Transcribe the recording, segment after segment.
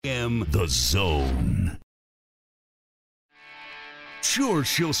The Zone. Sure,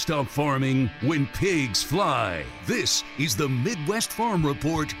 she'll stop farming when pigs fly. This is the Midwest Farm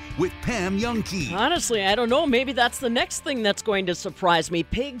Report with Pam Youngkey. Honestly, I don't know. Maybe that's the next thing that's going to surprise me.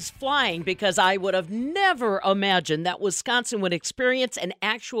 Pigs flying, because I would have never imagined that Wisconsin would experience an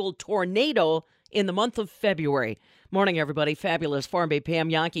actual tornado in the month of February. Morning, everybody. Fabulous Farm Bay Pam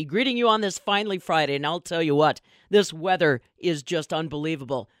Youngkey greeting you on this finally Friday. And I'll tell you what, this weather is just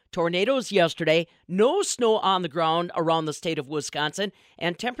unbelievable. Tornadoes yesterday, no snow on the ground around the state of Wisconsin,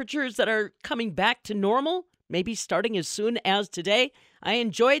 and temperatures that are coming back to normal, maybe starting as soon as today. I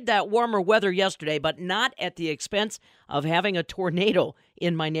enjoyed that warmer weather yesterday, but not at the expense of having a tornado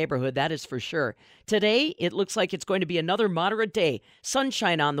in my neighborhood, that is for sure. Today, it looks like it's going to be another moderate day.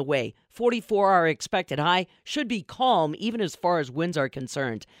 Sunshine on the way. 44 our expected high. Should be calm even as far as winds are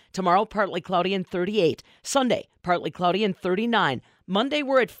concerned. Tomorrow, partly cloudy and 38. Sunday, partly cloudy and 39. Monday,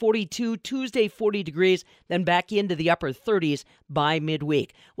 we're at 42. Tuesday, 40 degrees. Then back into the upper 30s by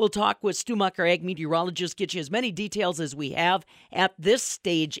midweek. We'll talk with Stu Mucker, ag meteorologist, get you as many details as we have at this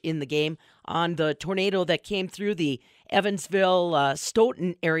stage in the game on the tornado that came through the Evansville,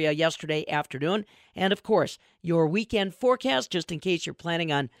 Stoughton area yesterday afternoon. And, of course, your weekend forecast, just in case you're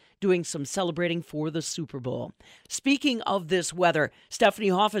planning on doing some celebrating for the Super Bowl. Speaking of this weather, Stephanie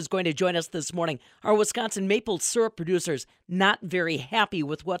Hoff is going to join us this morning. Our Wisconsin maple syrup producers not very happy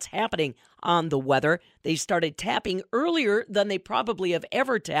with what's happening on the weather. They started tapping earlier than they probably have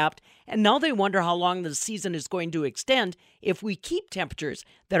ever tapped, and now they wonder how long the season is going to extend if we keep temperatures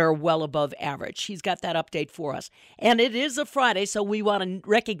that are well above average. She's got that update for us. And it is a Friday, so we want to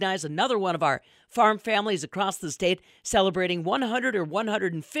recognize another one of our farm families across the state celebrating 100 or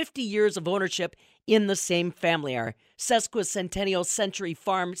 150 years of ownership in the same family. Our sesquicentennial Century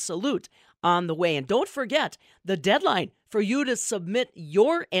Farm salute on the way. And don't forget the deadline for you to submit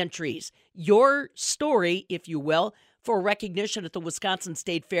your entries, your story, if you will, for recognition at the Wisconsin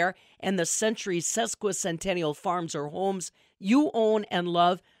State Fair and the Century Sesquicentennial Farms or homes you own and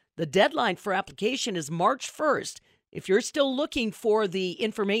love. The deadline for application is March 1st. If you're still looking for the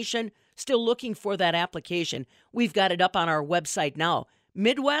information, still looking for that application, we've got it up on our website now,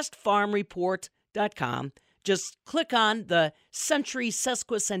 MidwestFarmReport.com. Just click on the Century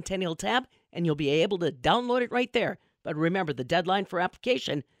Sesquicentennial tab, and you'll be able to download it right there. But remember, the deadline for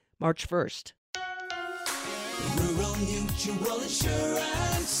application, March 1st. Rural Mutual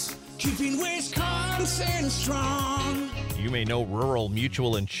Insurance, keeping Wisconsin strong. You may know Rural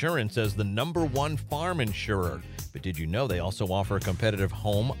Mutual Insurance as the #1 farm insurer. But did you know they also offer competitive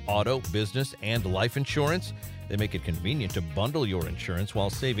home, auto, business, and life insurance? They make it convenient to bundle your insurance while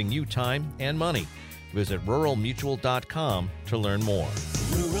saving you time and money. Visit ruralmutual.com to learn more.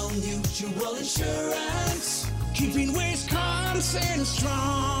 Rural Mutual Insurance, keeping Wisconsin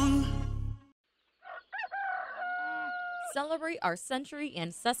strong. Celebrate our century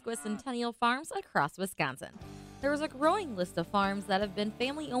and sesquicentennial farms across Wisconsin. There is a growing list of farms that have been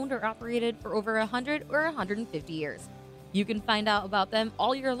family-owned or operated for over 100 or 150 years. You can find out about them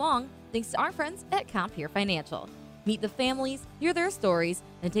all year long thanks to our friends at Compeer Financial. Meet the families, hear their stories,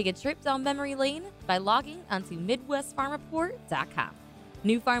 and take a trip down memory lane by logging onto MidwestFarmReport.com.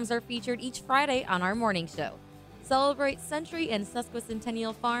 New farms are featured each Friday on our morning show. Celebrate century and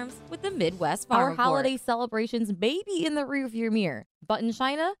sesquicentennial farms with the Midwest Farm Report. Our holiday celebrations may be in the rearview mirror, but in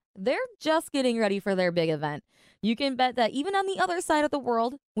China, they're just getting ready for their big event. You can bet that even on the other side of the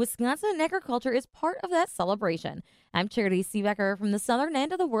world, Wisconsin agriculture is part of that celebration. I'm Charity Seebecker from the southern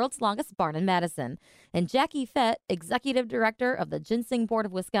end of the world's longest barn in Madison. And Jackie Fett, Executive Director of the Ginseng Board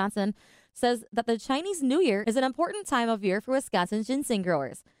of Wisconsin, says that the Chinese New Year is an important time of year for Wisconsin ginseng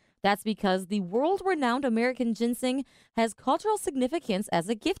growers. That's because the world-renowned American ginseng has cultural significance as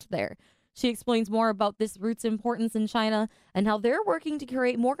a gift there. She explains more about this root's importance in China and how they're working to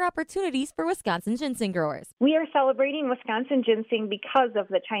create more opportunities for Wisconsin ginseng growers. We are celebrating Wisconsin ginseng because of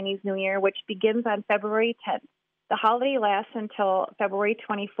the Chinese New Year, which begins on February 10th. The holiday lasts until February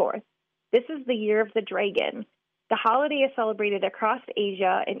 24th. This is the year of the dragon. The holiday is celebrated across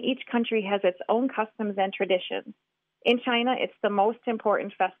Asia, and each country has its own customs and traditions. In China, it's the most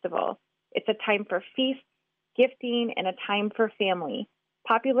important festival. It's a time for feasts, gifting, and a time for family.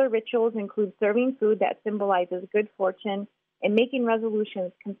 Popular rituals include serving food that symbolizes good fortune and making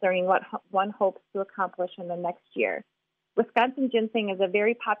resolutions concerning what one hopes to accomplish in the next year. Wisconsin ginseng is a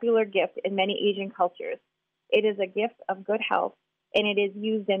very popular gift in many Asian cultures. It is a gift of good health, and it is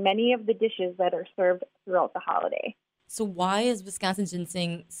used in many of the dishes that are served throughout the holiday. So why is Wisconsin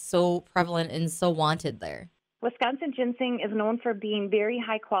ginseng so prevalent and so wanted there? Wisconsin ginseng is known for being very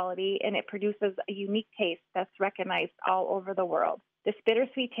high quality, and it produces a unique taste that's recognized all over the world. This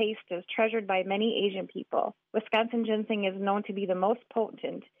bittersweet taste is treasured by many Asian people. Wisconsin ginseng is known to be the most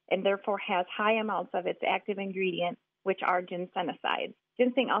potent and therefore has high amounts of its active ingredient, which are ginsenosides.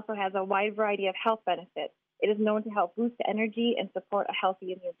 Ginseng also has a wide variety of health benefits. It is known to help boost energy and support a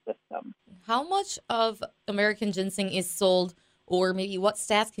healthy immune system. How much of American ginseng is sold, or maybe what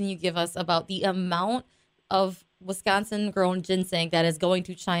stats can you give us about the amount of Wisconsin-grown ginseng that is going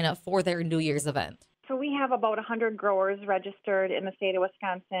to China for their New Year's event? So we have about 100 growers registered in the state of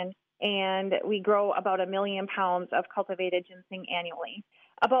Wisconsin, and we grow about 1 million pounds of cultivated ginseng annually.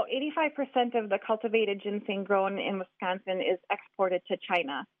 About 85% of the cultivated ginseng grown in Wisconsin is exported to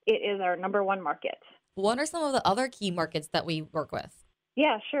China. It is our number one market. What are some of the other key markets that we work with?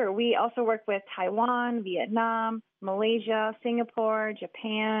 Yeah, sure. We also work with Taiwan, Vietnam, Malaysia, Singapore,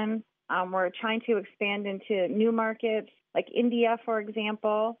 Japan. We're trying to expand into new markets like India, for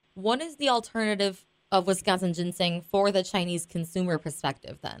example. What is the alternative of Wisconsin ginseng for the Chinese consumer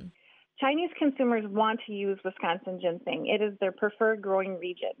perspective then? Chinese consumers want to use Wisconsin ginseng. It is their preferred growing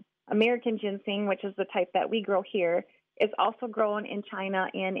region. American ginseng, which is the type that we grow here, is also grown in China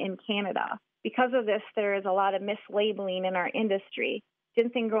and in Canada. Because of this, there is a lot of mislabeling in our industry.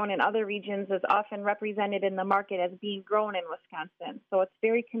 Ginseng grown in other regions is often represented in the market as being grown in Wisconsin. So it's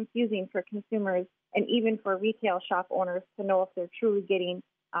very confusing for consumers and even for retail shop owners to know if they're truly getting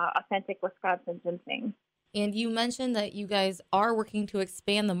authentic Wisconsin ginseng. And you mentioned that you guys are working to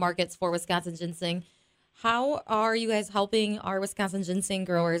expand the markets for Wisconsin ginseng. How are you guys helping our Wisconsin ginseng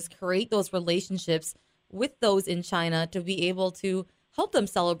growers create those relationships with those in China to be able to help them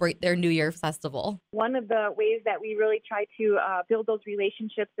celebrate their New Year festival? One of the ways that we really try to build those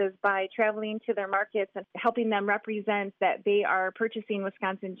relationships is by traveling to their markets and helping them represent that they are purchasing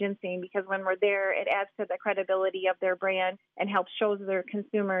Wisconsin ginseng, because when we're there, it adds to the credibility of their brand and helps show their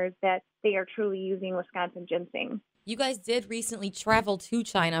consumers that they are truly using Wisconsin ginseng. You guys did recently travel to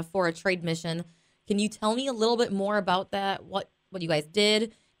China for a trade mission. Can you tell me a little bit more about that? What you guys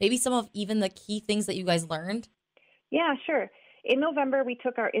did? Maybe some of even the key things that you guys learned? Yeah, sure. In November, we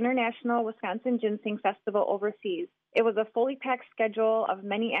took our International Wisconsin Ginseng Festival overseas. It was a fully packed schedule of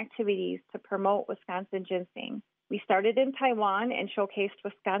many activities to promote Wisconsin ginseng. We started in Taiwan and showcased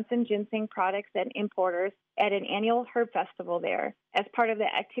Wisconsin ginseng products and importers at an annual herb festival there. As part of the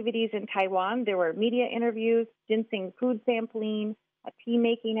activities in Taiwan, there were media interviews, ginseng food sampling, a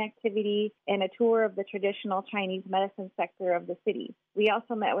tea-making activity, and a tour of the traditional Chinese medicine sector of the city. We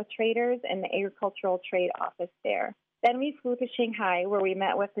also met with traders and the Agricultural Trade Office there. Then we flew to Shanghai, where we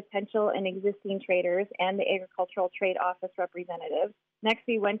met with potential and existing traders and the Agricultural Trade Office representatives. Next,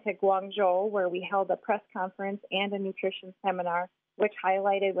 we went to Guangzhou, where we held a press conference and a nutrition seminar, which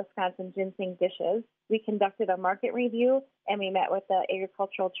highlighted Wisconsin ginseng dishes. We conducted a market review, and we met with the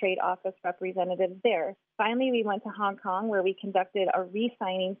Agricultural Trade Office representatives there. Finally, we went to Hong Kong, where we conducted a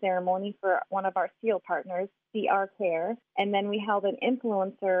re-signing ceremony for one of our steel partners, CR Care, and then we held an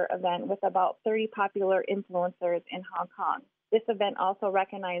influencer event with about 30 popular influencers in Hong Kong. This event also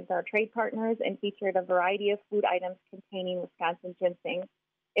recognized our trade partners and featured a variety of food items containing Wisconsin ginseng.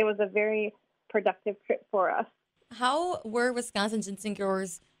 It was a very productive trip for us. How were Wisconsin ginseng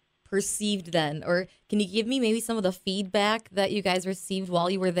growers perceived then? Or can you give me maybe some of the feedback that you guys received while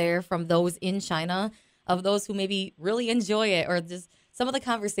you were there from those in China, of those who maybe really enjoy it, or just some of the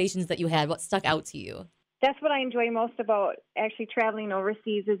conversations that you had? What stuck out to you? That's what I enjoy most about actually traveling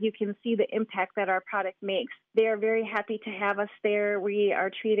overseas, is you can see the impact that our product makes. They are very happy to have us there. We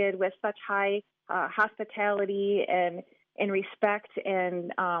are treated with such high hospitality and respect,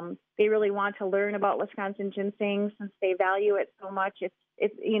 and they really want to learn about Wisconsin ginseng since they value it so much. It's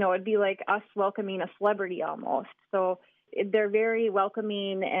it'd be like us welcoming a celebrity almost. So they're very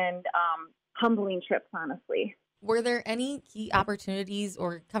welcoming and humbling trips, honestly. Were there any key opportunities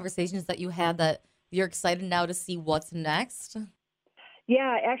or conversations that you had that you're excited now to see what's next?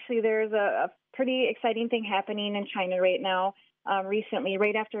 Yeah, actually, there's a pretty exciting thing happening in China right now. Recently,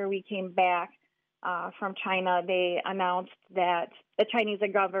 right after we came back from China, they announced that the Chinese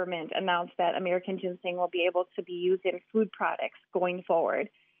government announced that American ginseng will be able to be used in food products going forward.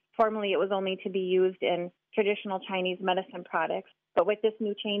 Formerly, it was only to be used in traditional Chinese medicine products. But with this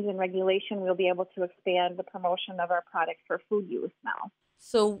new change in regulation, we'll be able to expand the promotion of our products for food use now.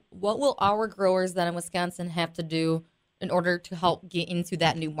 So what will our growers then in Wisconsin have to do in order to help get into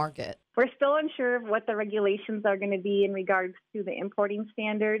that new market? We're still unsure of what the regulations are going to be in regards to the importing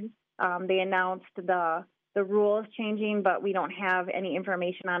standards. They announced the rules changing, but we don't have any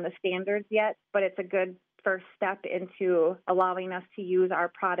information on the standards yet. But it's a good first step into allowing us to use our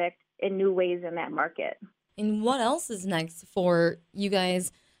product in new ways in that market. And what else is next for you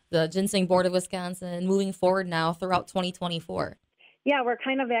guys, the Ginseng Board of Wisconsin, moving forward now throughout 2024? Yeah, we're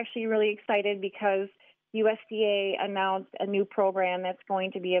kind of actually really excited because USDA announced a new program that's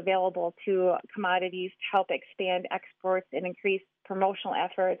going to be available to commodities to help expand exports and increase promotional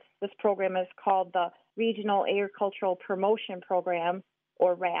efforts. This program is called the Regional Agricultural Promotion Program,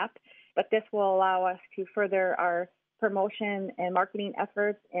 or RAP, but this will allow us to further our promotion and marketing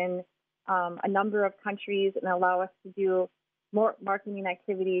efforts in a number of countries and allow us to do more marketing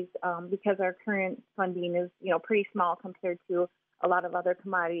activities because our current funding is, pretty small compared to a lot of other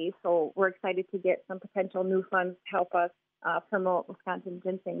commodities. So we're excited to get some potential new funds to help us promote Wisconsin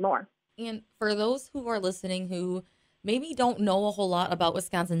ginseng more. And for those who are listening who maybe don't know a whole lot about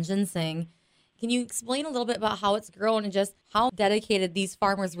Wisconsin ginseng, can you explain a little bit about how it's grown and just how dedicated these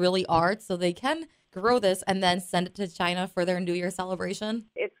farmers really are so they can grow this and then send it to China for their New Year celebration?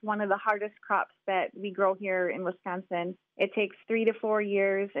 It's one of the hardest crops that we grow here in Wisconsin. It takes 3 to 4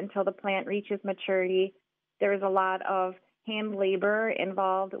 years until the plant reaches maturity. There's a lot of hand labor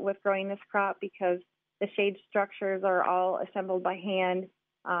involved with growing this crop because the shade structures are all assembled by hand.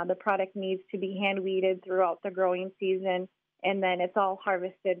 The product needs to be hand weeded throughout the growing season, and then it's all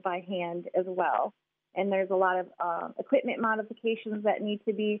harvested by hand as well. And there's a lot of equipment modifications that need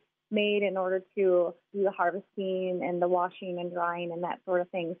to be made in order to do the harvesting and the washing and drying and that sort of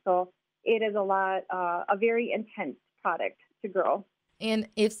thing. So it is a very intense product to grow. And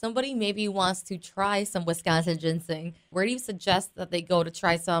if somebody maybe wants to try some Wisconsin ginseng, where do you suggest that they go to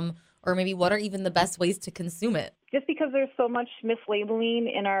try some, or maybe what are even the best ways to consume it? Just because there's so much mislabeling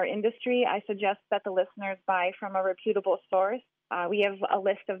in our industry, I suggest that the listeners buy from a reputable source. We have a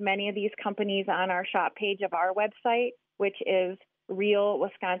list of many of these companies on our shop page of our website, which is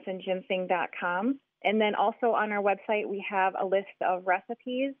realwisconsinginseng.com. And then also on our website, we have a list of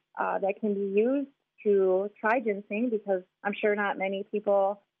recipes that can be used to try ginseng, because I'm sure not many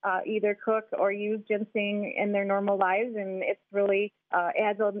people either cook or use ginseng in their normal lives, and it's really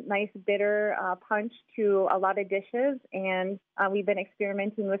adds a nice bitter punch to a lot of dishes. And we've been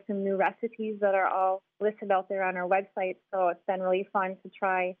experimenting with some new recipes that are all listed out there on our website, so it's been really fun to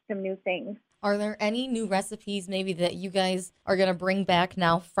try some new things. Are there any new recipes maybe that you guys are going to bring back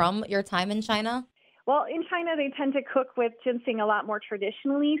now from your time in China? Well, in China, they tend to cook with ginseng a lot more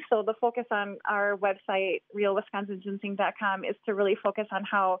traditionally. So the focus on our website, realwisconsinginseng.com, is to really focus on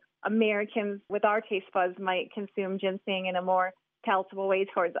how Americans with our taste buds might consume ginseng in a more palatable way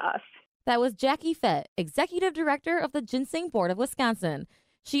towards us. That was Jackie Fett, Executive Director of the Ginseng Board of Wisconsin.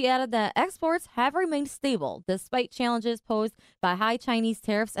 She added that exports have remained stable despite challenges posed by high Chinese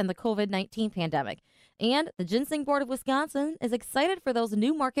tariffs and the COVID-19 pandemic. And the Ginseng Board of Wisconsin is excited for those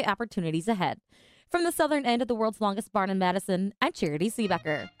new market opportunities ahead. From the southern end of the world's longest barn in Madison, I'm Charity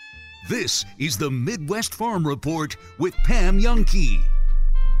Seebecker. This is the Midwest Farm Report with Pam Youngkey.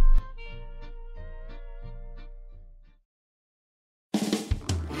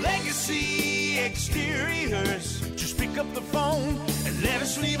 Legacy Exteriors. Just pick up the phone and let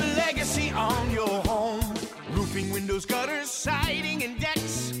us leave a legacy on your home. Roofing, windows, gutters, siding, and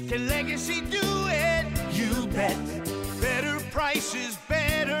decks. Can Legacy do it? You bet. Better prices,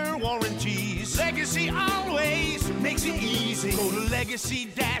 better warranties. Legacy always makes it easy. Go to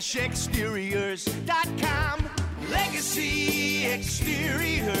legacy-exteriors.com. Legacy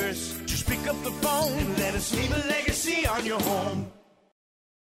Exteriors. Just pick up the phone and let us leave a legacy on your home.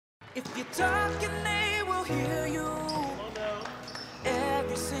 If you're talking, they will hear you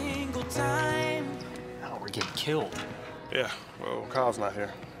every single time. Oh, we're getting killed. Yeah, well, Kyle's not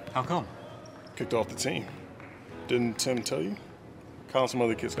here. How come? Kicked off the team. Didn't Tim tell you? Kyle and some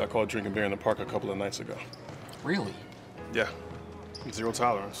other kids got caught drinking beer in the park a couple of nights ago. Really? Yeah. Zero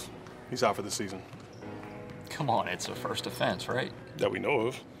tolerance. He's out for the season. Come on, it's a first offense, right? That we know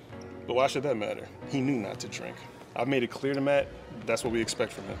of. But why should that matter? He knew not to drink. I've made it clear to Matt that's what we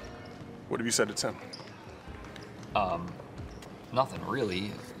expect from him. What have you said to Tim? Nothing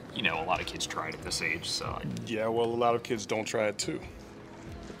really. You know, a lot of kids try it at this age, so... Yeah, well, a lot of kids don't try it too.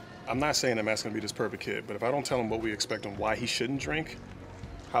 I'm not saying that Matt's gonna be this perfect kid, but if I don't tell him what we expect and why he shouldn't drink,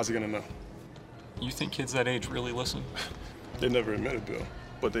 how's he gonna know? You think kids that age really listen? They never admit it, Bill,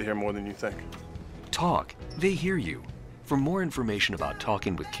 but they hear more than you think. Talk. They hear you. For more information about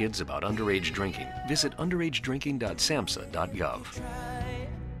talking with kids about underage drinking, visit underagedrinking.samhsa.gov.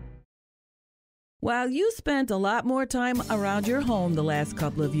 While you spent a lot more time around your home the last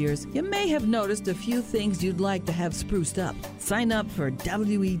couple of years, you may have noticed a few things you'd like to have spruced up. Sign up for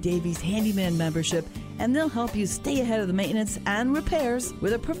W.E. Davies Handyman membership, and they'll help you stay ahead of the maintenance and repairs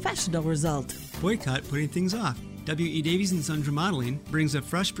with a professional result. Boycott putting things off. W.E. Davies & Sons Remodeling brings a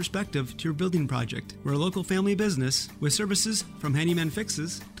fresh perspective to your building project. We're a local family business with services from handyman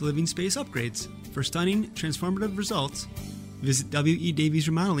fixes to living space upgrades. For stunning, transformative results, Visit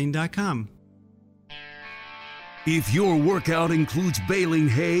wedaviesremodeling.com. If your workout includes baling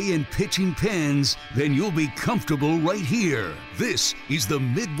hay and pitching pens, then you'll be comfortable right here. This is the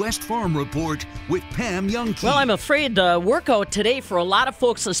Midwest Farm Report with Pam Youngkey. Well, I'm afraid the workout today for a lot of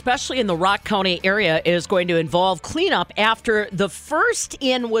folks, especially in the Rock County area, is going to involve cleanup after the first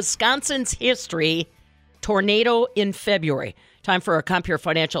in Wisconsin's history tornado in February. Time for a Compeer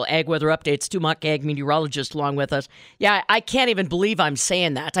Financial Ag Weather Update. Stu Muck, ag meteorologist, along with us. Yeah, I can't even believe I'm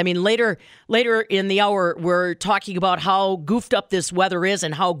saying that. I mean, later in the hour, we're talking about how goofed up this weather is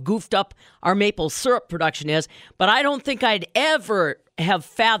and how goofed up our maple syrup production is. But I don't think I'd ever have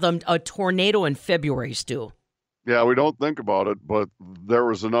fathomed a tornado in February, Stu. Yeah, we don't think about it, but there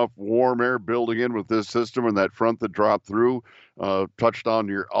was enough warm air building in with this system and that front that dropped through, touched down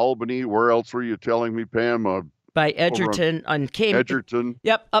near Albany. Where else were you telling me, Pam? By Edgerton and came Edgerton.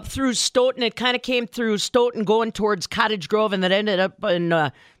 Yep, up through Stoughton. It kind of came through Stoughton going towards Cottage Grove and then ended up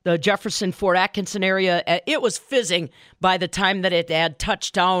in the Jefferson Fort Atkinson area. It was fizzing by the time that it had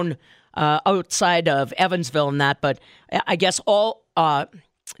touched down outside of Evansville and that, but I guess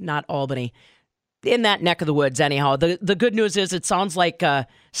not Albany. In that neck of the woods, anyhow. The good news is it sounds like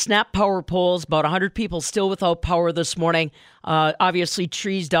snap power poles, about 100 people still without power this morning. Obviously,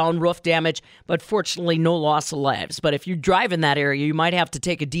 trees down, roof damage, but fortunately no loss of lives. But if you drive in that area, you might have to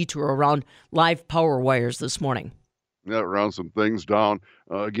take a detour around live power wires this morning. Yeah, around some things down.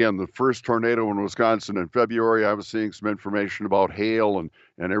 Again, the first tornado in Wisconsin in February, I was seeing some information about hail and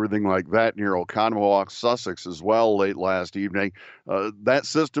everything like that near Oconomowoc, Sussex as well late last evening. That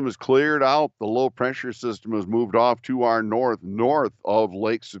system is cleared out. The low pressure system has moved off to our north of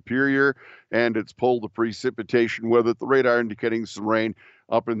Lake Superior, and it's pulled the precipitation with it. The radar indicating some rain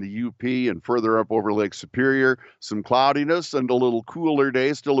up in the UP and further up over Lake Superior. Some cloudiness and a little cooler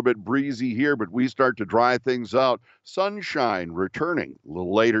day, still a bit breezy here, but we start to dry things out. Sunshine returning a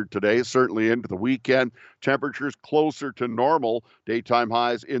little later today, certainly into the weekend. Temperatures closer to normal. Daytime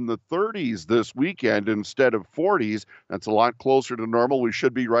highs in the 30s this weekend instead of 40s. That's a lot closer to normal. We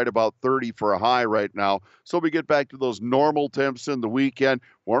should be right about 30 for a high right now. So we get back to those normal temps in the weekend,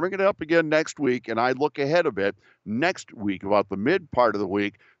 warming it up again next week. And I look ahead a bit next week, about the mid part of the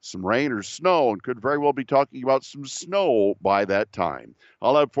week, some rain or snow, and could very well be talking about some snow by that time.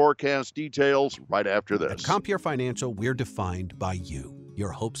 I'll have forecast details right after this. At Compeer Financial, we're defined by you,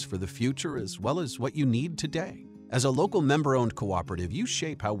 your hopes for the future, as well as what you need today. As a local member-owned cooperative, you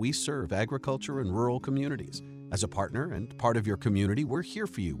shape how we serve agriculture and rural communities. As a partner and part of your community, we're here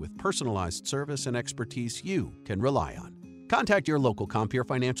for you with personalized service and expertise you can rely on. Contact your local Compeer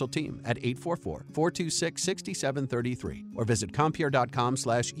Financial team at 844-426-6733 or visit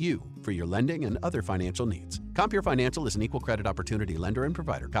Compeer.com/you for your lending and other financial needs. Compeer Financial is an equal credit opportunity lender and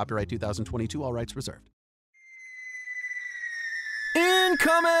provider. Copyright 2022, all rights reserved.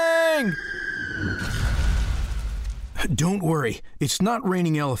 Incoming! Don't worry, it's not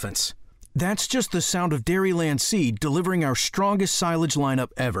raining elephants. That's just the sound of Dairyland Seed delivering our strongest silage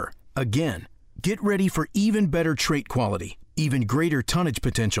lineup ever. Again, get ready for even better trait quality, even greater tonnage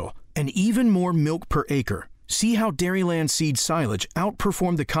potential, and even more milk per acre. See how Dairyland Seed silage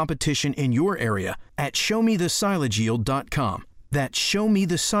outperformed the competition in your area at showmethesilageyield.com. That's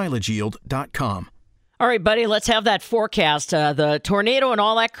showmethesilageyield.com. All right, buddy, let's have that forecast. The tornado and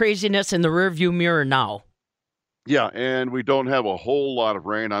all that craziness in the rearview mirror now. Yeah, and we don't have a whole lot of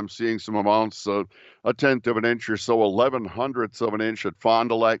rain. I'm seeing some amounts of a tenth of an inch or so, 11/100ths of an inch at Fond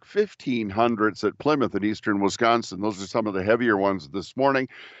du Lac, 15/100ths at Plymouth in eastern Wisconsin. Those are some of the heavier ones this morning.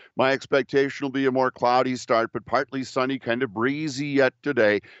 My expectation will be a more cloudy start, but partly sunny, kind of breezy yet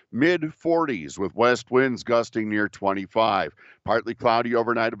today. Mid-40s with west winds gusting near 25. Partly cloudy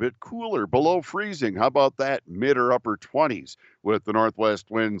overnight, a bit cooler, below freezing. How about that? Mid or upper 20s with the northwest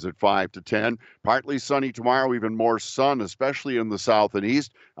winds at 5 to 10. Partly sunny tomorrow, even more sun, especially in the south and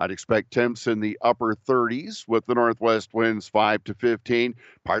east. I'd expect temps in the upper 30s with the northwest winds 5 to 15.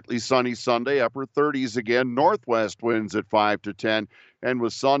 Partly sunny Sunday, upper 30s again. Northwest winds at 5 to 10. And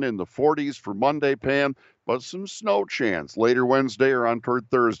with sun in the 40s for Monday, Pam, but some snow chance later Wednesday or on toward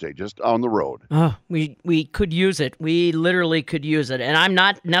Thursday, just on the road. Oh, we could use it. We literally could use it. And I'm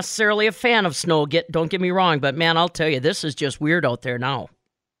not necessarily a fan of snow, don't get me wrong, but man, I'll tell you, this is just weird out there now.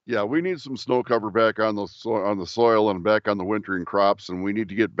 Yeah, we need some snow cover back on the soil and back on the wintering crops, and we need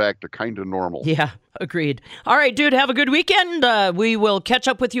to get back to kind of normal. Yeah, agreed. All right, dude, have a good weekend. We will catch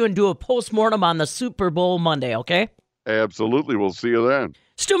up with you and do a postmortem on the Super Bowl Monday, okay? Absolutely. We'll see you then.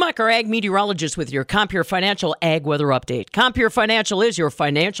 Stu Mecher, ag meteorologist with your Compeer Financial Ag Weather Update. Compeer Financial is your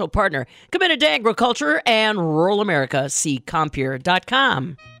financial partner committed to agriculture and rural America. See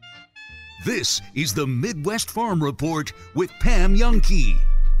Compeer.com. This is the Midwest Farm Report with Pam Youngkey.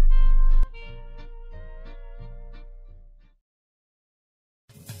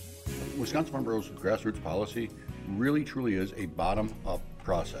 Wisconsin Farm Bureau's grassroots policy really truly is a bottom-up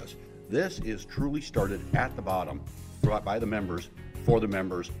process. This is truly started at the bottom by the members, for the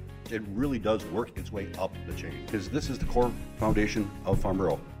members. It really does work its way up the chain, because this is the core foundation of Farm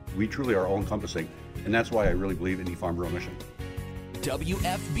Bureau. We truly are all-encompassing, and that's why I really believe in the Farm Bureau mission.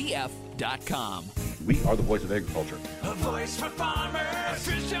 WFBF.com. We are the voice of agriculture. A voice for farmers, a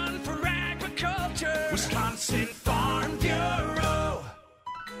vision for agriculture. Wisconsin Farm Bureau.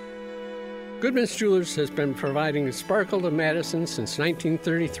 Goodman's Jewelers has been providing sparkle to Madison since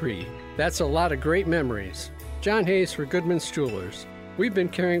 1933. That's a lot of great memories. John Hayes for Goodman's Jewelers. We've been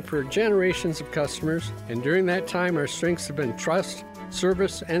caring for generations of customers, and during that time our strengths have been trust,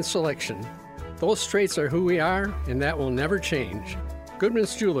 service, and selection. Those traits are who we are, and that will never change.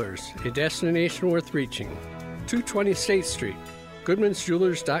 Goodman's Jewelers, a destination worth reaching. 220 State Street,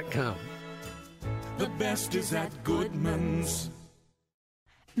 goodmansjewelers.com. The best is at Goodman's.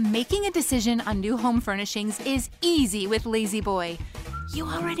 Making a decision on new home furnishings is easy with Lazy Boy. You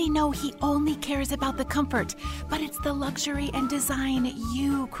already know he only cares about the comfort, but it's the luxury and design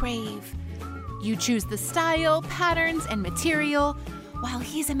you crave. You choose the style, patterns, and material, while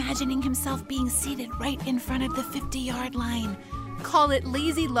he's imagining himself being seated right in front of the 50-yard line. Call it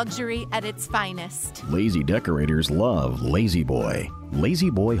lazy luxury at its finest. Lazy decorators love Lazy Boy. Lazy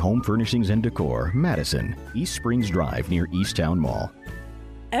Boy Home Furnishings and Decor, Madison, East Springs Drive near Easttown Mall.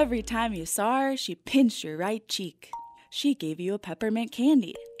 Every time you saw her, she pinched your right cheek. She gave you a peppermint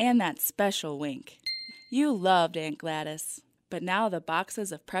candy and that special wink. You loved Aunt Gladys. But now the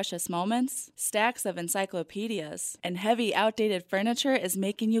boxes of precious moments, stacks of encyclopedias, and heavy outdated furniture is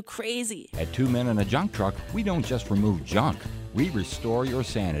making you crazy. At 2 Men and a Junk Truck, we don't just remove junk. We restore your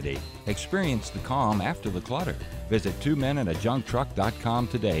sanity. Experience the calm after the clutter. Visit 2menandajuncktruck.com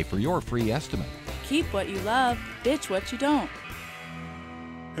today for your free estimate. Keep what you love, ditch what you don't.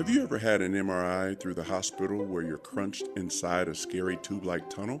 Have you ever had an MRI through the hospital where you're crunched inside a scary tube-like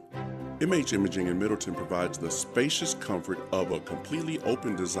tunnel? MH Imaging in Middleton provides the spacious comfort of a completely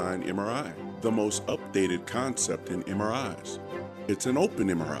open design MRI, the most updated concept in MRIs. It's an open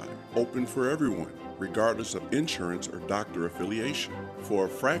MRI, open for everyone, regardless of insurance or doctor affiliation, for a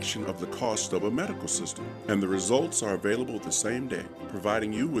fraction of the cost of a medical system. And the results are available the same day,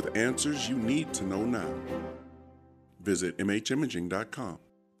 providing you with answers you need to know now. Visit mhimaging.com.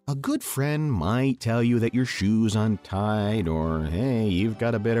 A good friend might tell you that your shoe's untied, or, hey, you've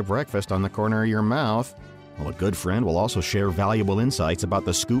got a bit of breakfast on the corner of your mouth. Well, a good friend will also share valuable insights about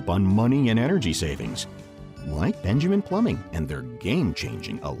the scoop on money and energy savings, like Benjamin Plumbing and their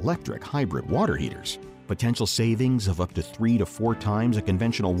game-changing electric hybrid water heaters. Potential savings of up to 3 to 4 times a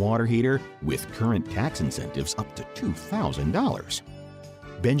conventional water heater with current tax incentives up to $2,000.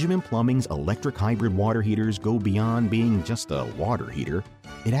 Benjamin Plumbing's electric hybrid water heaters go beyond being just a water heater.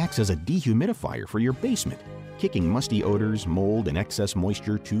 It acts as a dehumidifier for your basement, kicking musty odors, mold, and excess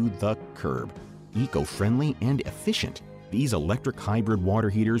moisture to the curb. Eco-friendly and efficient, these electric hybrid water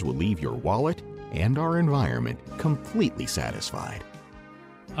heaters will leave your wallet and our environment completely satisfied.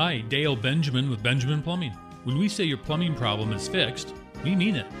 Hi, Dale Benjamin with Benjamin Plumbing. When we say your plumbing problem is fixed, we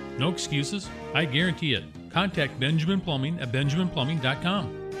mean it. No excuses. I guarantee it. Contact Benjamin Plumbing at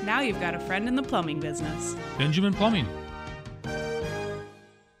benjaminplumbing.com. Now you've got a friend in the plumbing business. Benjamin Plumbing.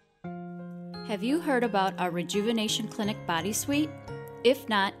 Have you heard about our Rejuvenation Clinic Body Suite? If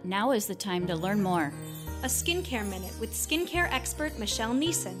not, now is the time to learn more. A skincare minute with skincare expert Michelle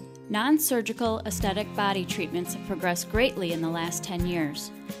Neeson. Non-surgical aesthetic body treatments have progressed greatly in the last 10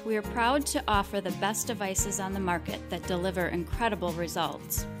 years. We are proud to offer the best devices on the market that deliver incredible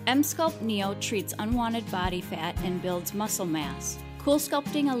results. M-Sculpt Neo treats unwanted body fat and builds muscle mass. Cool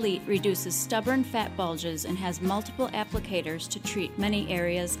Sculpting Elite reduces stubborn fat bulges and has multiple applicators to treat many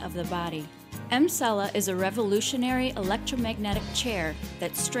areas of the body. M-Cella is a revolutionary electromagnetic chair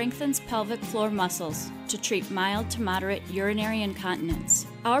that strengthens pelvic floor muscles to treat mild to moderate urinary incontinence.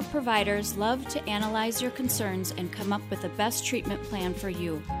 Our providers love to analyze your concerns and come up with the best treatment plan for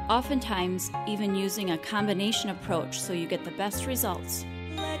you, oftentimes even using a combination approach so you get the best results.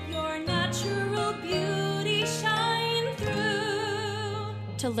 Let your natural beauty shine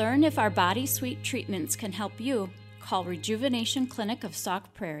through. To learn if our Body Suite treatments can help you, call Rejuvenation Clinic of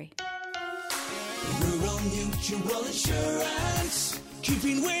Sauk Prairie. Rural Mutual Insurance.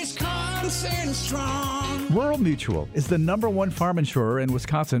 keeping Wisconsin strong. Rural Mutual is the #1 farm insurer in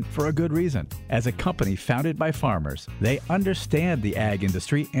Wisconsin for a good reason. As a company founded by farmers, they understand the ag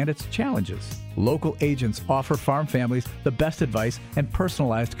industry and its challenges. Local agents offer farm families the best advice and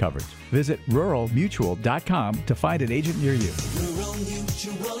personalized coverage. Visit ruralmutual.com to find an agent near you. Rural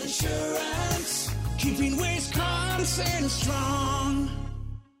Mutual Insurance, keeping Wisconsin strong.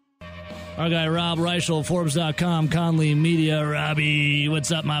 Our guy Rob Reichel, Forbes.com, Conley Media. Robbie,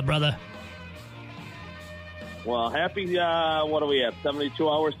 what's up, my brother? Well, happy, what are we at, 72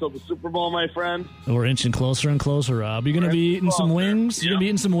 hours till the Super Bowl, my friend? We're inching closer and closer, Rob. You going to be eating some wings? You going to be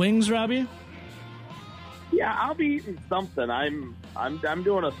eating some wings, Robbie? Yeah, I'll be eating something. I'm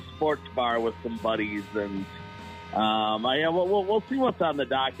doing a sports bar with some buddies, and we'll see what's on the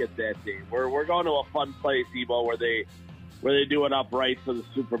docket that day. We're going to a fun place, Evo, where they do it upright for the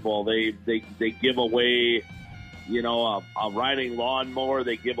Super Bowl. They give away, a riding lawnmower.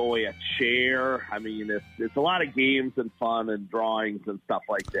 They give away a chair. I mean, it's a lot of games and fun and drawings and stuff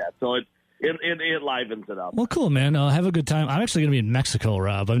like that. So it livens it up. Well, cool, man. Have a good time. I'm actually going to be in Mexico,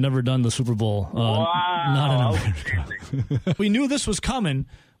 Rob. I've never done the Super Bowl. Wow. Not in America. We knew this was coming,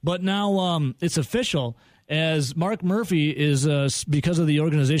 but now it's official. As Mark Murphy is, because of the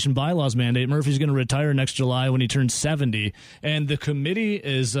organization bylaws mandate, Murphy's going to retire next July when he turns 70. And the committee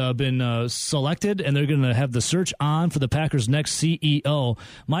has been selected, and they're going to have the search on for the Packers' next CEO.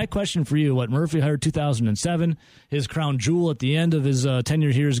 My question for you, what Murphy hired 2007, his crown jewel at the end of his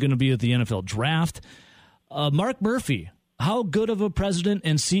tenure here is going to be at the NFL draft. Mark Murphy, how good of a president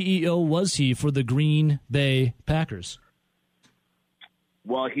and CEO was he for the Green Bay Packers?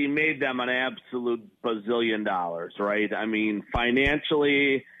 Well, he made them an absolute bazillion dollars, right? I mean,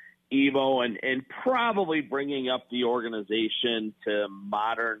 financially, Evo, and probably bringing up the organization to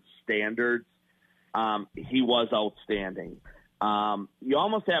modern standards, he was outstanding. You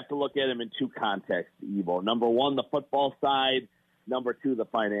almost have to look at him in two contexts, Evo. Number one, the football side. Number two, the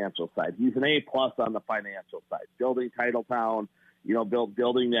financial side. He's an A-plus on the financial side. Building Titletown,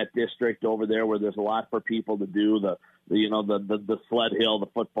 building that district over there where there's a lot for people to do, the sled hill, the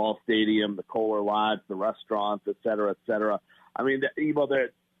football stadium, the Kohler Lodge, the restaurants, et cetera, et cetera. I mean,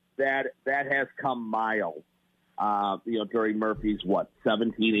 that has come miles, during Murphy's,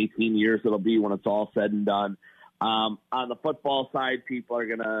 17, 18 years it'll be when it's all said and done. On the football side, people are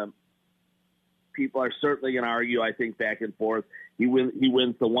certainly going to argue, I think, back and forth. He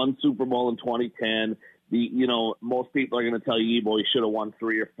wins the one Super Bowl in 2010. Most people are going to tell you, he should have won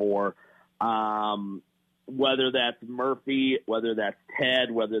 3 or 4. Whether that's Murphy, whether that's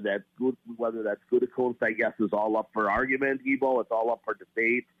Ted, whether that's Gutekunst, I guess is all up for argument, Evo. It's all up for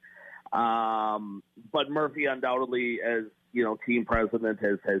debate. But Murphy undoubtedly, as team president,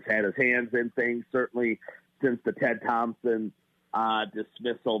 has had his hands in things, certainly since the Ted Thompson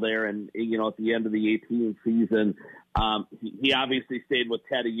dismissal there, and at the end of the 18 season, he obviously stayed with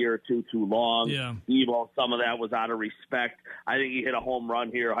Ted a year or two too long. Yeah. Evo, some of that was out of respect. I think he hit a home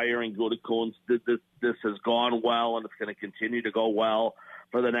run here hiring Gutekunst. This has gone well, and it's going to continue to go well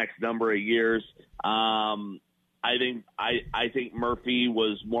for the next number of years. I think Murphy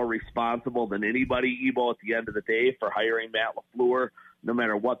was more responsible than anybody, Evo, at the end of the day, for hiring Matt LaFleur. No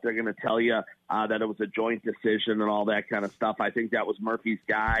matter what they're going to tell you, that it was a joint decision and all that kind of stuff. I think that was Murphy's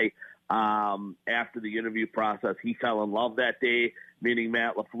guy. After the interview process, he fell in love that day, meaning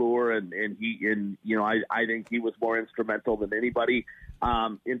Matt LaFleur, I think he was more instrumental than anybody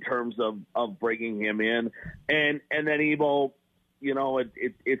in terms of bringing him in. And then Evo,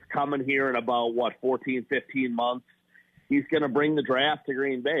 it's coming here in about 14, 15 months. He's going to bring the draft to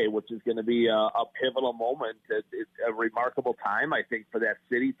Green Bay, which is going to be a pivotal moment. It's a remarkable time, I think, for that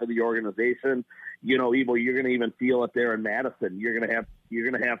city, for the organization. Evo, you're going to even feel it there in Madison. You're going to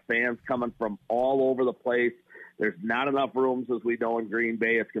have fans coming from all over the place. There's not enough rooms, as we know, in Green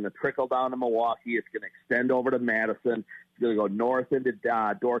Bay. It's going to trickle down to Milwaukee. It's going to extend over to Madison. It's going to go north into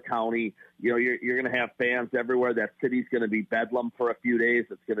Door County. You're going to have fans everywhere. That city's going to be bedlam for a few days.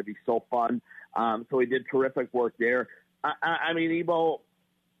 It's going to be so fun. So he did terrific work there. I mean, Evo,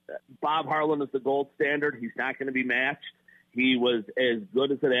 Bob Harlan is the gold standard. He's not going to be matched. He was as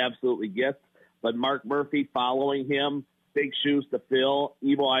good as it absolutely gets. But Mark Murphy following him, big shoes to fill.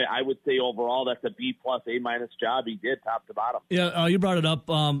 Evo, I would say overall that's a B+, A- job he did top to bottom. Yeah, you brought it up.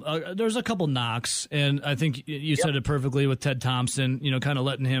 There's a couple knocks, and I think you said it perfectly with Ted Thompson, kind of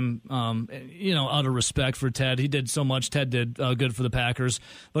letting him, out of respect for Ted. He did so much. Ted did good for the Packers.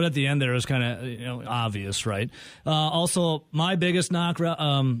 But at the end there, it was kind of obvious, right? Also, my biggest knock,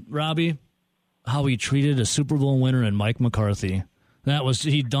 Robbie, how he treated a Super Bowl winner in Mike McCarthy. That was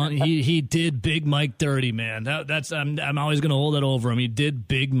he did Big Mike dirty, man. I'm always going to hold that over him. He did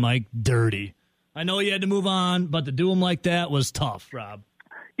Big Mike dirty. I know he had to move on, but to do him like that was tough, Rob.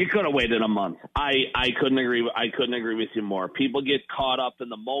 You could have waited a month. I couldn't agree. I couldn't agree with you more. People get caught up in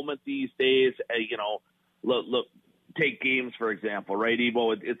the moment these days. Look. Take games for example, right,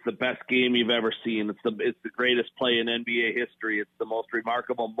 Evo? It's the best game you've ever seen. It's the greatest play in NBA history. It's the most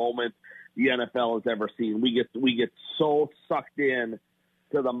remarkable moment the NFL has ever seen. We get so sucked in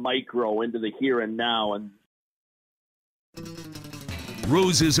to the micro, into the here and now, and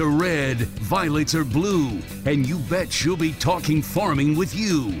roses are red, violets are blue, and you bet she'll be talking farming with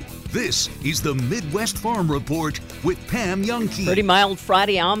you. This is the Midwest Farm Report with Pam Youngkey. Pretty mild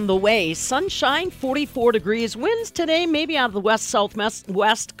Friday on the way. Sunshine, 44 degrees. Winds today, maybe out of the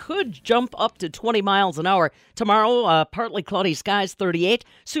west-southwest, could jump up to 20 miles an hour. Tomorrow, partly cloudy skies, 38.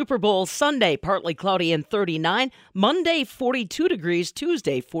 Super Bowl Sunday, partly cloudy and 39. Monday, 42 degrees.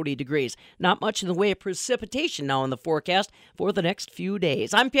 Tuesday, 40 degrees. Not much in the way of precipitation now in the forecast for the next few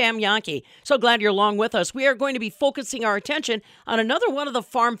days. I'm Pam Youngkey. So glad you're along with us. We are going to be focusing our attention on another one of the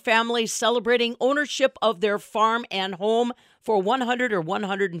farm families celebrating ownership of their farm and home for 100 or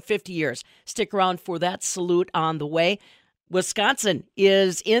 150 years. Stick around for that salute on the way. Wisconsin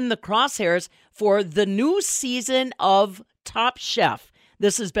is in the crosshairs for the new season of Top Chef.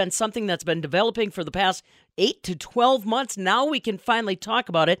 This has been something that's been developing for the past 8 to 12 months. Now we can finally talk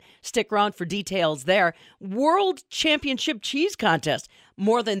about it. Stick around for details there. World Championship Cheese Contest.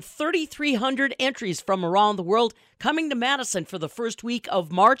 More than 3,300 entries from around the world coming to Madison for the first week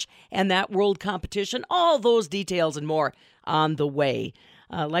of March and that world competition. All those details and more on the way.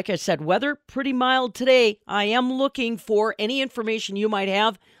 Like I said, weather pretty mild today. I am looking for any information you might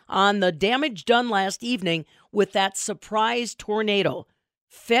have on the damage done last evening with that surprise tornado.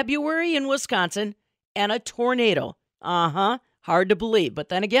 February in Wisconsin and a tornado. Hard to believe. But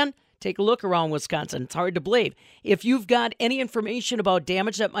then again, take a look around Wisconsin. It's hard to believe. If you've got any information about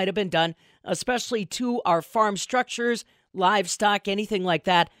damage that might have been done, especially to our farm structures, livestock, anything like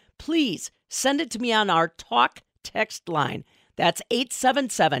that, please send it to me on our talk text line. That's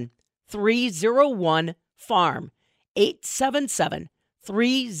 877-301-FARM.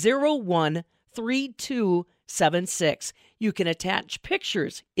 877-301-3276. You can attach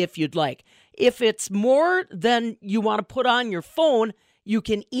pictures if you'd like. If it's more than you want to put on your phone, you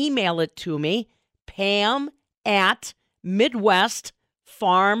can email it to me,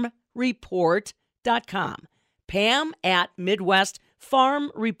 pam@midwestfarmreport.com.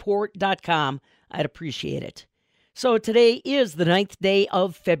 pam@midwestfarmreport.com. I'd appreciate it. So today is the 9th day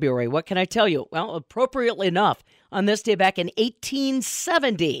of February. What can I tell you? Well, appropriately enough, on this day back in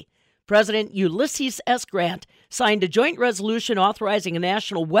 1870, President Ulysses S. Grant signed a joint resolution authorizing a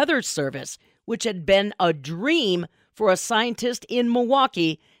National Weather Service, which had been a dream for a scientist in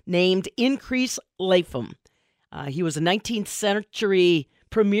Milwaukee named Increase Lapham. He was a 19th century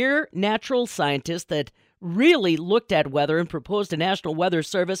premier natural scientist that really looked at weather and proposed a National Weather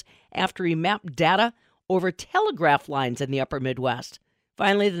Service after he mapped data over telegraph lines in the upper Midwest.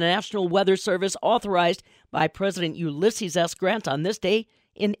 Finally, the National Weather Service authorized by President Ulysses S. Grant on this day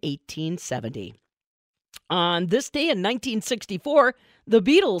in 1870. On this day in 1964, the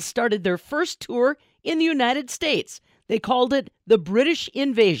Beatles started their first tour in the United States. They called it the British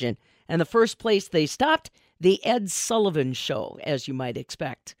Invasion, and the first place they stopped, the Ed Sullivan Show, as you might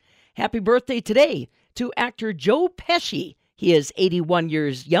expect. Happy birthday today to actor Joe Pesci. He is 81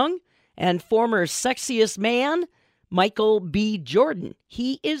 years young. And former sexiest man, Michael B. Jordan.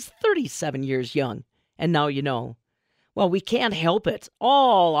 He is 37 years young. And now you know. Well, we can't help it.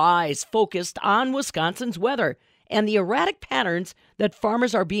 All eyes focused on Wisconsin's weather and the erratic patterns that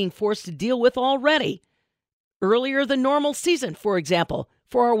farmers are being forced to deal with already. Earlier than normal season, for example,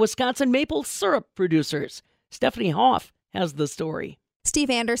 for our Wisconsin maple syrup producers. Stephanie Hoff has the story.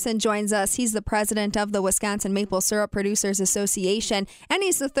 Steve Anderson joins us. He's the president of the Wisconsin Maple Syrup Producers Association, and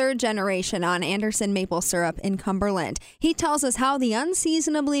he's the third generation on Anderson maple syrup in Cumberland. He tells us how the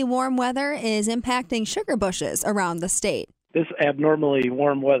unseasonably warm weather is impacting sugar bushes around the state. This abnormally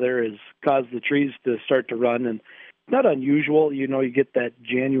warm weather has caused the trees to start to run, and it's not unusual. You get that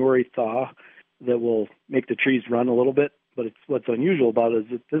January thaw that will make the trees run a little bit, but what's unusual about it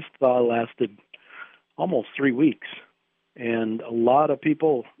is that this thaw lasted almost 3 weeks. And a lot of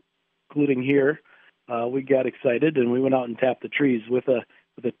people, including here, we got excited and we went out and tapped the trees with a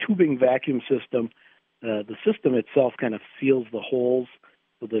tubing vacuum system. The system itself kind of seals the holes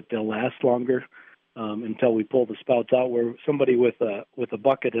so that they'll last longer until we pull the spouts out. Where somebody with a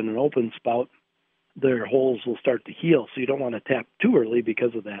bucket and an open spout, their holes will start to heal. So you don't want to tap too early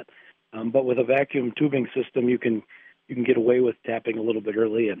because of that. But with a vacuum tubing system, you can you can get away with tapping a little bit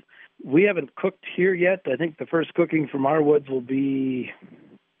early. And we haven't cooked here yet. I think the first cooking from our woods will be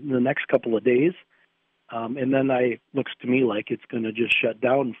in the next couple of days. And then looks to me like it's going to just shut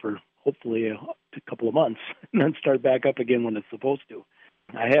down for hopefully a couple of months and then start back up again when it's supposed to.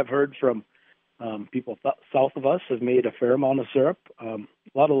 I have heard from people south of us have made a fair amount of syrup. A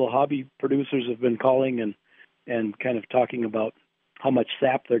lot of the hobby producers have been calling and kind of talking about how much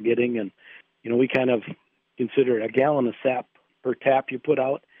sap they're getting. And, we kind of consider a gallon of sap per tap you put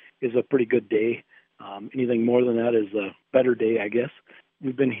out is a pretty good day. Anything more than that is a better day, I guess.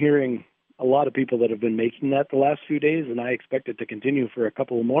 We've been hearing a lot of people that have been making that the last few days, and I expect it to continue for a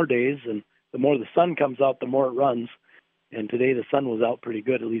couple of more days. And the more the sun comes out, the more it runs. And today the sun was out pretty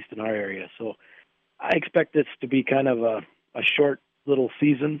good, at least in our area. So I expect this to be kind of a short little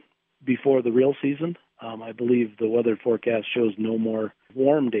season before the real season. I believe the weather forecast shows no more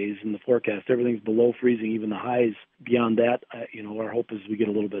warm days in the forecast. Everything's below freezing, even the highs. Beyond that, our hope is we get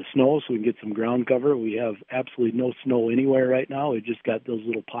a little bit of snow so we can get some ground cover. We have absolutely no snow anywhere right now. We just got those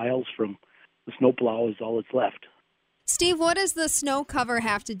little piles from the snowplow is all that's left. Steve, what does the snow cover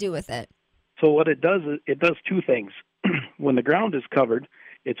have to do with it? So what it does is it does two things. When the ground is covered,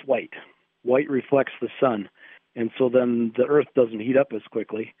 it's white. White reflects the sun, and so then the earth doesn't heat up as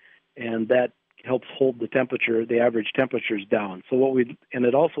quickly, and that helps hold the temperature, the average temperatures down. And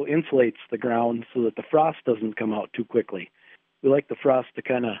it also insulates the ground so that the frost doesn't come out too quickly. We like the frost to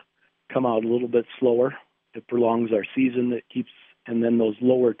kind of come out a little bit slower. It prolongs our season. And then those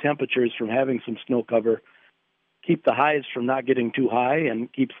lower temperatures from having some snow cover keep the highs from not getting too high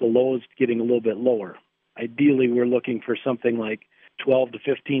and keeps the lows getting a little bit lower. Ideally, we're looking for something like 12 to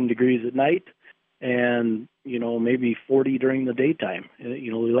 15 degrees at night and, maybe 40 during the daytime. We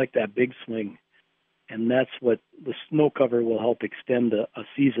like that big swing. And that's what the snow cover will help extend a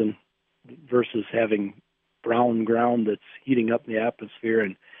season versus having brown ground that's heating up the atmosphere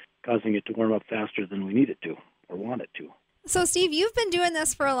and causing it to warm up faster than we need it to or want it to. So, Steve, you've been doing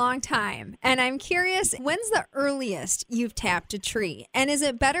this for a long time, and I'm curious, when's the earliest you've tapped a tree? And is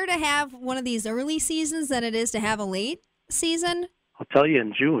it better to have one of these early seasons than it is to have a late season? I'll tell you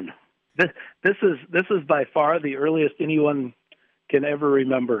in June. This is by far the earliest anyone can ever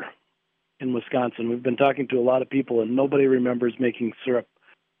remember in Wisconsin. We've been talking to a lot of people, and nobody remembers making syrup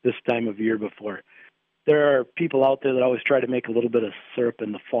this time of year before. There are people out there that always try to make a little bit of syrup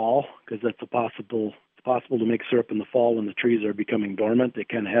in the fall because that's possible to make syrup in the fall when the trees are becoming dormant. It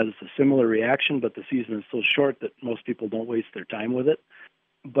kind of has a similar reaction, but the season is so short that most people don't waste their time with it.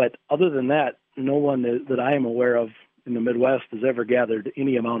 But other than that, no one that I am aware of in the Midwest has ever gathered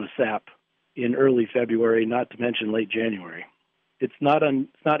any amount of sap in early February, not to mention late January. It's not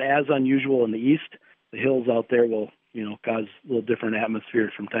as unusual in the east. The hills out there will, cause a little different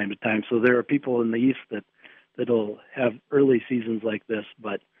atmosphere from time to time. So there are people in the east that'll have early seasons like this,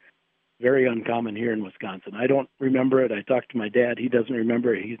 but very uncommon here in Wisconsin. I don't remember it. I talked to my dad. He doesn't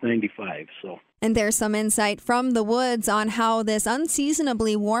remember it. He's 95, so. And there's some insight from the woods on how this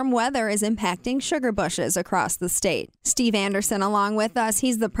unseasonably warm weather is impacting sugar bushes across the state. Steve Anderson along with us.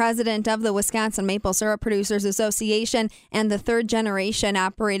 He's the president of the Wisconsin Maple Syrup Producers Association and the third generation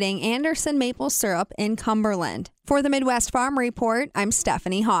operating Anderson Maple Syrup in Cumberland. For the Midwest Farm Report, I'm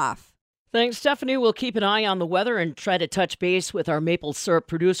Stephanie Hoff. Thanks, Stephanie. We'll keep an eye on the weather and try to touch base with our maple syrup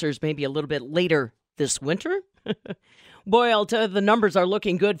producers maybe a little bit later this winter. Boy, I'll tell you, the numbers are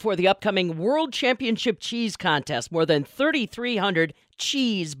looking good for the upcoming World Championship Cheese Contest. More than 3,300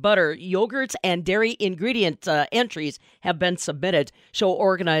 cheese, butter, yogurts, and dairy ingredient entries have been submitted. Show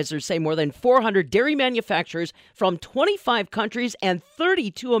organizers say more than 400 dairy manufacturers from 25 countries and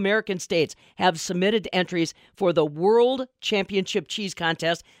 32 American states have submitted entries for the World Championship Cheese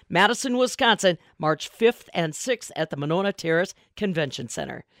Contest, Madison, Wisconsin, March 5th and 6th at the Monona Terrace Convention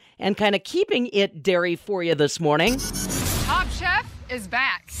Center. And kind of keeping it dairy for you this morning. Top Chef is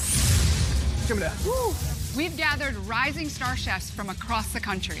back. Give me that. Woo. We've gathered rising star chefs from across the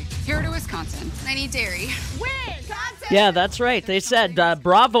country here to Wisconsin. I need dairy. Wisconsin! Yeah, that's right. They said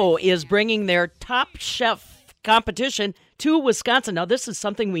Bravo is bringing their Top Chef competition to Wisconsin. Now, this is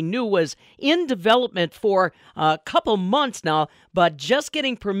something we knew was in development for a couple months now, but just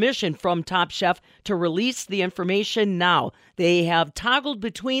getting permission from Top Chef to release the information now. They have toggled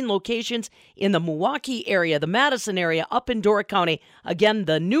between locations in the Milwaukee area, the Madison area, up in Door County. Again,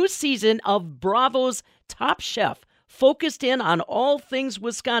 the new season of Bravo's Top Chef, focused in on all things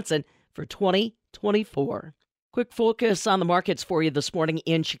Wisconsin for 2024. Quick focus on the markets for you this morning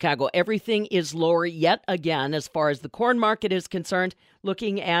in Chicago. Everything is lower yet again as far as the corn market is concerned.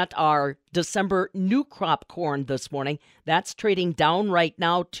 Looking at our December new crop corn this morning, that's trading down right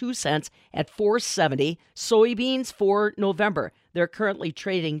now 2 cents at $4.70. Soybeans for November, they're currently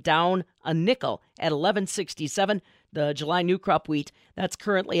trading down a nickel at $11.67. The July new crop wheat, that's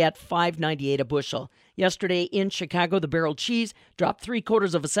currently at $5.98 a bushel. Yesterday in Chicago, the barrel cheese dropped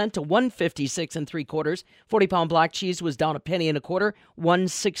 3/4 cent to $1.56 3/4. 40-pound block cheese was down a penny and a quarter,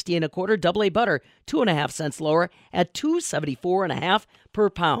 $1.60 1/4. Double A butter 2.5 cents lower at $2.74 1/2 per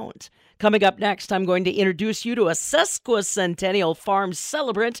pound. Coming up next, I'm going to introduce you to a sesquicentennial farm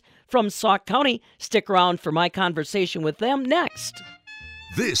celebrant from Sauk County. Stick around for my conversation with them next.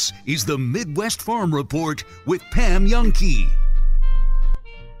 This is the Midwest Farm Report with Pam Youngkey.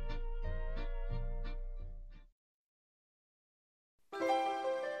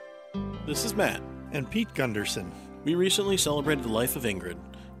 This is Matt and Pete Gunderson. We recently celebrated the life of Ingrid,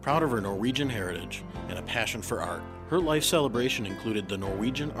 proud of her Norwegian heritage and a passion for art. Her life celebration included the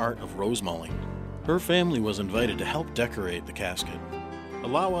Norwegian art of rose mulling. Her family was invited to help decorate the casket.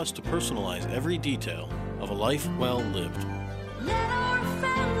 Allow us to personalize every detail of a life well lived. Let our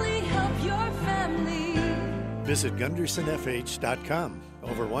family help your family. Visit GundersonFH.com.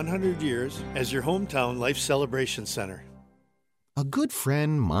 Over 100 years as your hometown life celebration center. A good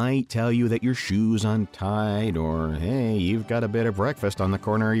friend might tell you that your shoe's untied or, hey, you've got a bit of breakfast on the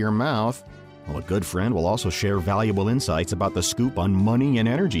corner of your mouth. Well, a good friend will also share valuable insights about the scoop on money and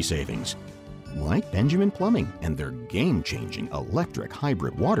energy savings, like Benjamin Plumbing and their game-changing electric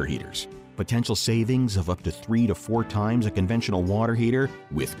hybrid water heaters. Potential savings of up to 3 to 4 times a conventional water heater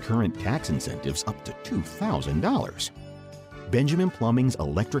with current tax incentives up to $2,000. Benjamin Plumbing's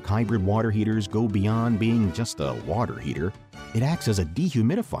electric hybrid water heaters go beyond being just a water heater. It acts as a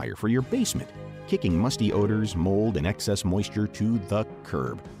dehumidifier for your basement, kicking musty odors, mold, and excess moisture to the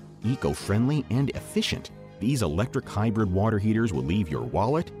curb. Eco-friendly and efficient, these electric hybrid water heaters will leave your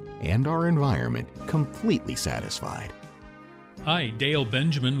wallet and our environment completely satisfied. Hi, Dale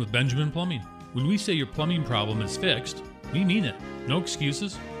Benjamin with Benjamin Plumbing. When we say your plumbing problem is fixed, we mean it. No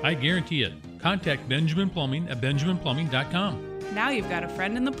excuses. I guarantee it. Contact Benjamin Plumbing at benjaminplumbing.com. Now you've got a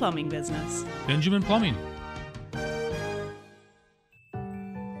friend in the plumbing business. Benjamin Plumbing.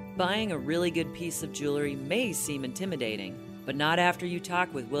 Buying a really good piece of jewelry may seem intimidating, but not after you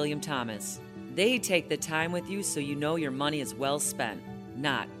talk with William Thomas. They take the time with you so you know your money is well spent,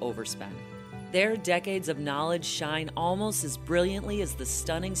 not overspent. Their decades of knowledge shine almost as brilliantly as the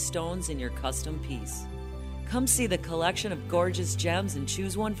stunning stones in your custom piece. Come see the collection of gorgeous gems and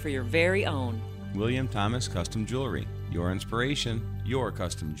choose one for your very own. William Thomas Custom Jewelry. Your inspiration, your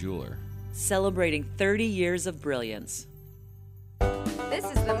custom jeweler. Celebrating 30 years of brilliance. This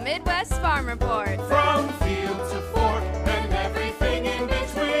is the Midwest Farm Report. From field to fork and everything in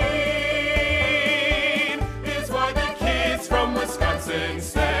between is why the kids from Wisconsin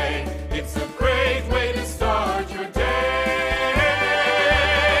say it's a great way to start your day.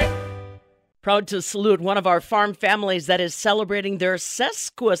 Proud to salute one of our farm families that is celebrating their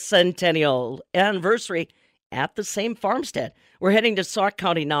sesquicentennial anniversary at the same farmstead. We're heading to Sauk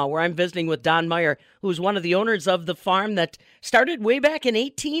County now, where I'm visiting with Don Meyer, who's one of the owners of the farm that started way back in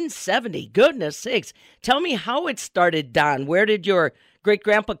 1870. Goodness sakes. Tell me how it started, Don. Where did your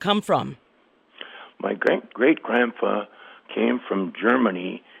great-grandpa come from? My great-grandpa came from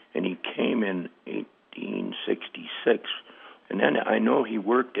Germany, and he came in 1866. And then I know he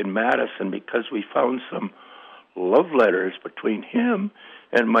worked in Madison because we found some love letters between him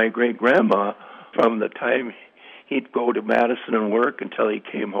and my great-grandma from the time he'd go to Madison and work until he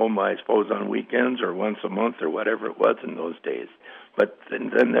came home, I suppose, on weekends or once a month or whatever it was in those days. But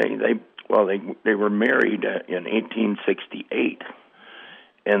then they were married in 1868,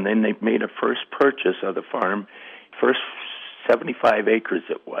 and then they made a first purchase of the farm, first 75 acres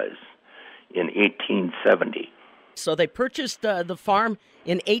it was, in 1870. So they purchased the farm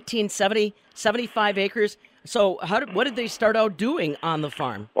in 1870, 75 acres. So what did they start out doing on the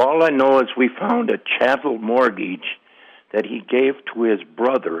farm? All I know is we found a chattel mortgage that he gave to his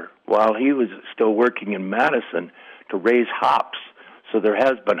brother while he was still working in Madison to raise hops. So there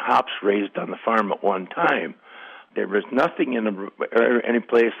has been hops raised on the farm at one time. There was nothing in any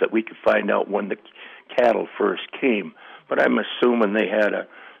place that we could find out when the cattle first came. But I'm assuming they had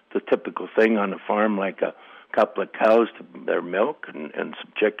the typical thing on the farm, like a couple of cows to their milk and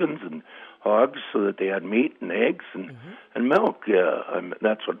some chickens and hogs so that they had meat and eggs and milk.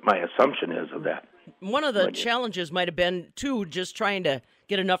 That's what my assumption is of that. One of the challenges might have been, too, just trying to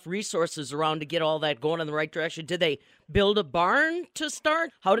get enough resources around to get all that going in the right direction. Did they build a barn to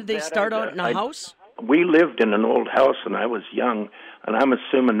start? How did they start out in a house? we lived in an old house when I was young, and I'm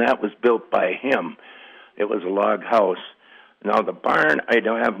assuming that was built by him. It was a log house. Now, the barn, I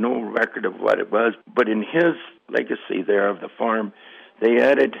don't have no record of what it was, but in his legacy there of the farm, they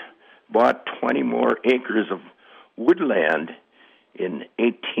bought 20 more acres of woodland in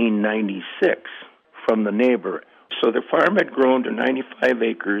 1896 from the neighbor. So the farm had grown to 95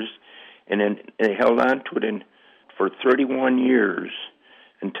 acres, and then they held on to it for 31 years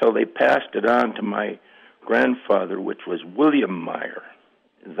until they passed it on to my grandfather, which was William Meyer.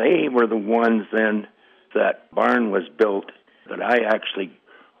 They were the ones then that barn was built that I actually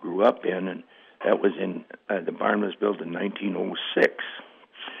grew up in, and that was the barn was built in 1906.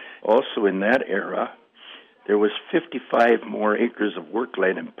 Also in that era, there was 55 more acres of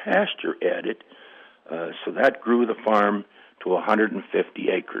workland and pasture added, so that grew the farm to 150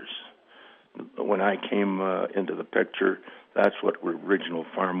 acres. When I came into the picture, that's what the original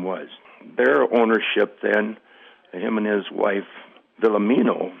farm was. Their ownership then, him and his wife,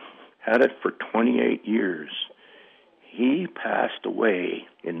 Villamino, had it for 28 years. He passed away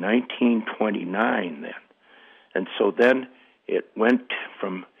in 1929 then. And so then it went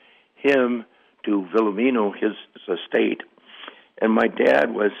from him to Villamino, his estate. And my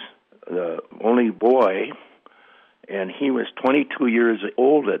dad was the only boy, and he was 22 years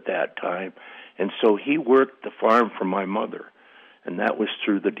old at that time. And so he worked the farm for my mother. And that was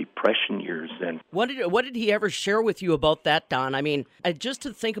through the Depression years then. What did he ever share with you about that, Don? I mean, just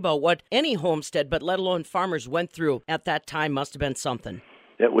to think about what any homestead, but let alone farmers, went through at that time must have been something.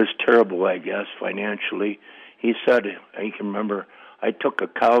 It was terrible, I guess, financially. He said, I can remember, I took a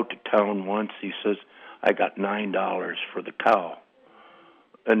cow to town once. He says, I got $9 for the cow.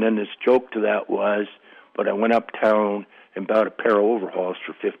 And then his joke to that was, but I went uptown and bought a pair of overalls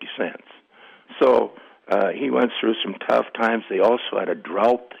for 50 cents. So he went through some tough times. They also had a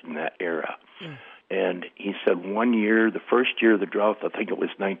drought in that era. Mm. And he said one year, the first year of the drought, I think it was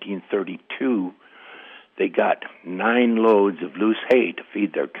 1932, they got 9 loads of loose hay to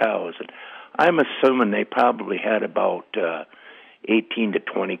feed their cows. And I'm assuming they probably had about 18 to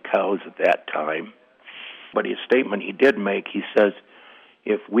 20 cows at that time. But his statement he did make, he says,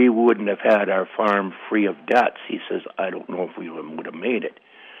 if we wouldn't have had our farm free of debts, he says, I don't know if we would have made it.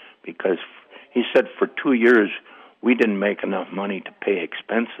 Because he said for 2 years, we didn't make enough money to pay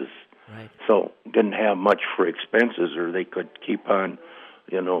expenses. Right. So didn't have much for expenses, or they could keep on,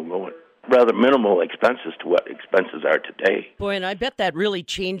 going rather minimal expenses to what expenses are today. Boy, and I bet that really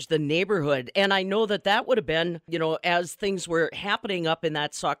changed the neighborhood. And I know that would have been, as things were happening up in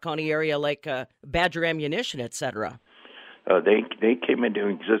that Sauk County area, like Badger Ammunition, et cetera. They came into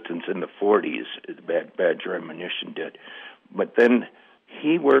existence in the 40s, Badger Ammunition did. But then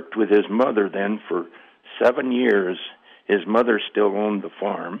he worked with his mother then for 7 years. His mother still owned the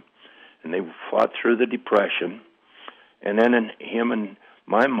farm, and they fought through the Depression. And then him and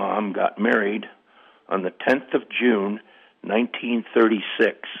my mom got married on the 10th of June,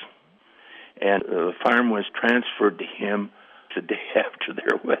 1936. And the farm was transferred to him the day after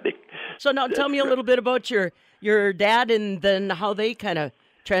their wedding. So now tell me a little bit about your dad and then how they kind of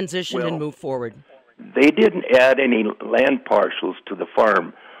transitioned and moved forward. They didn't add any land parcels to the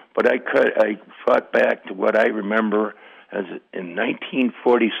farm, but I thought back to what I remember as in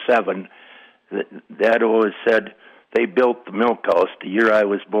 1947, Dad always said they built the milk house the year I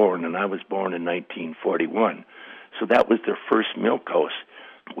was born, and I was born in 1941. So that was their first milk house.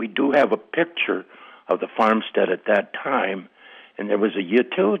 We do have a picture of the farmstead at that time, and there was a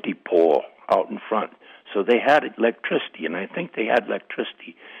utility pole out in front. So they had electricity, and I think they had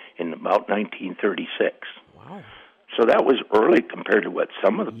electricity in about 1936. Wow. So that was early compared to what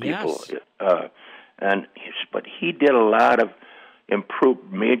some of the people... Yes. But he did a lot of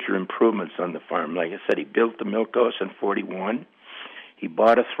major improvements on the farm. Like I said, he built the milk house in 41. He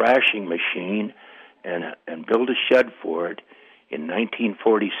bought a thrashing machine and built a shed for it in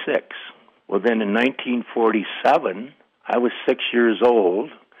 1946. Well, then in 1947, I was 6 years old,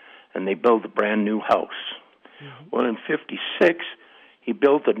 and they built a brand new house. Mm-hmm. Well, in 56, he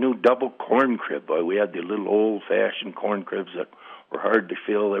built a new double corn crib. We had the little old-fashioned corn cribs that were hard to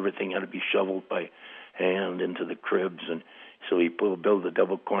fill. Everything had to be shoveled by hand into the cribs, and so he built a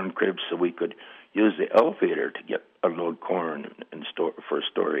double corn crib so we could use the elevator to get a load corn and store for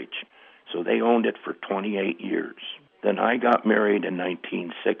storage. So they owned it for 28 years. Then I got married in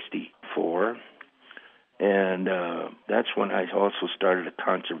 1964, and that's when I also started a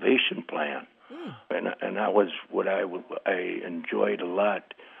conservation plan. And that was what I enjoyed a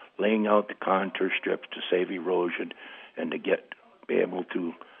lot, laying out the contour strips to save erosion and to be able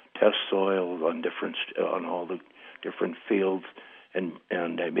to test soils on all the different fields and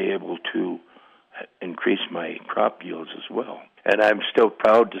be able to increase my crop yields as well. And I'm still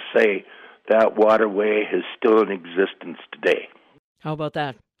proud to say that waterway is still in existence today. How about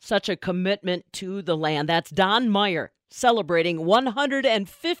that? Such a commitment to the land. That's Don Meyer celebrating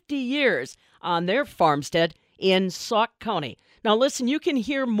 150 years on their farmstead in Sauk County. Now listen, you can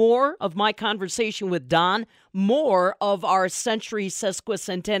hear more of my conversation with Don, more of our century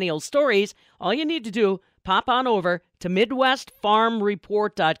sesquicentennial stories. All you need to do, pop on over to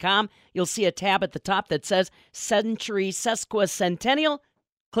MidwestFarmReport.com. You'll see a tab at the top that says Century Sesquicentennial.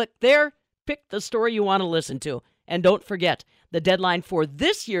 Click there, pick the story you want to listen to. And don't forget, the deadline for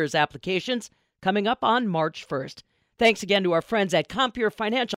this year's applications coming up on March 1st. Thanks again to our friends at Compeer Financial.